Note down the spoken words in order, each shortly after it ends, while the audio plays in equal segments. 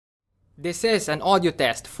This is an audio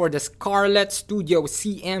test for the Scarlett Studio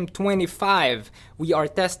CM25. We are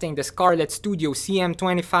testing the Scarlett Studio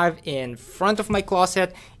CM25 in front of my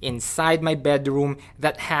closet, inside my bedroom,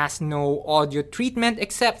 that has no audio treatment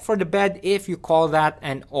except for the bed, if you call that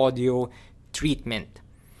an audio treatment.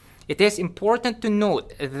 It is important to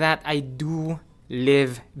note that I do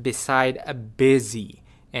live beside a busy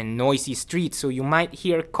and noisy street, so you might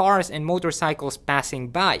hear cars and motorcycles passing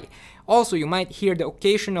by. Also, you might hear the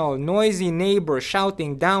occasional noisy neighbor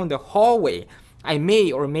shouting down the hallway. I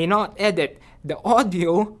may or may not edit the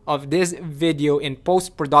audio of this video in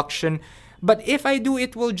post-production, but if I do,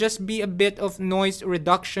 it will just be a bit of noise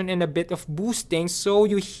reduction and a bit of boosting, so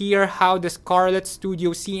you hear how the Scarlett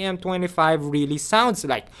Studio CM25 really sounds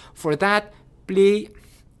like. For that, play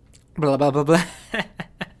blah blah blah blah.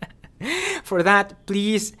 For that,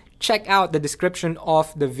 please check out the description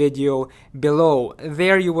of the video below.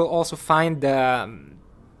 There you will also find the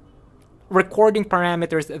recording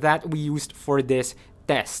parameters that we used for this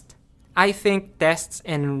test. I think tests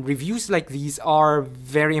and reviews like these are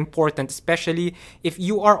very important, especially if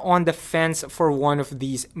you are on the fence for one of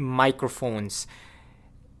these microphones.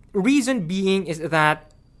 Reason being is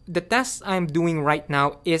that the test I'm doing right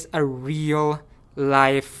now is a real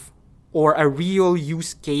life or a real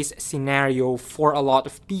use case scenario for a lot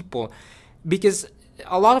of people, because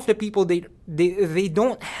a lot of the people they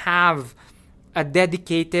don't have a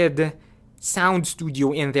dedicated sound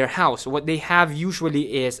studio in their house. What they have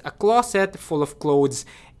usually is a closet full of clothes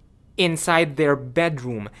inside their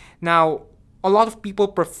bedroom. Now, a lot of people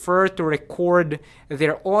prefer to record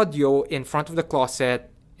their audio in front of the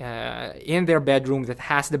closet in their bedroom that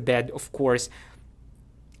has the bed, of course,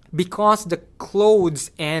 because the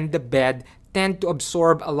clothes and the bed tend to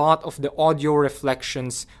absorb a lot of the audio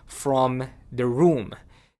reflections from the room.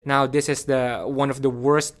 Now, this is one of the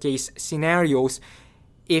worst case scenarios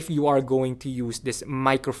if you are going to use this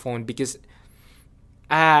microphone, because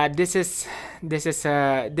this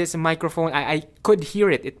microphone, I could hear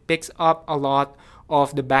it. It picks up a lot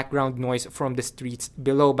of the background noise from the streets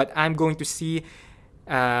below, but I'm going to see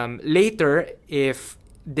later if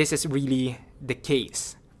this is really the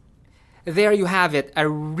case. There you have it, a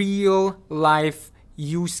real life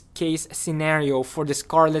use case scenario for the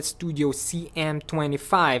Scarlett Studio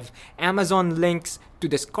CM25. Amazon links to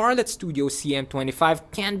the Scarlett Studio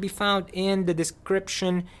CM25 can be found in the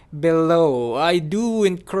description below. I do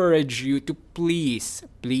encourage you to please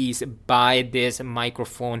buy this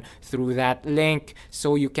microphone through that link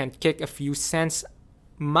so you can kick a few cents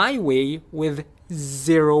my way with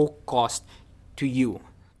zero cost to you.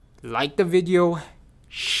 Like the video,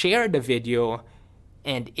 share the video,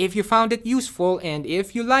 and if you found it useful and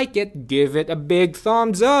if you like it, give it a big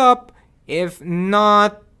thumbs up. If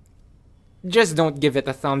not, just don't give it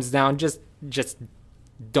a thumbs down. Just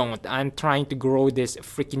don't. I'm trying to grow this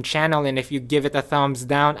freaking channel, and if you give it a thumbs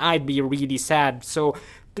down, I'd be really sad. So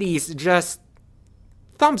please, just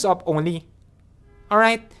thumbs up only.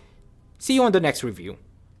 Alright? See you on the next review.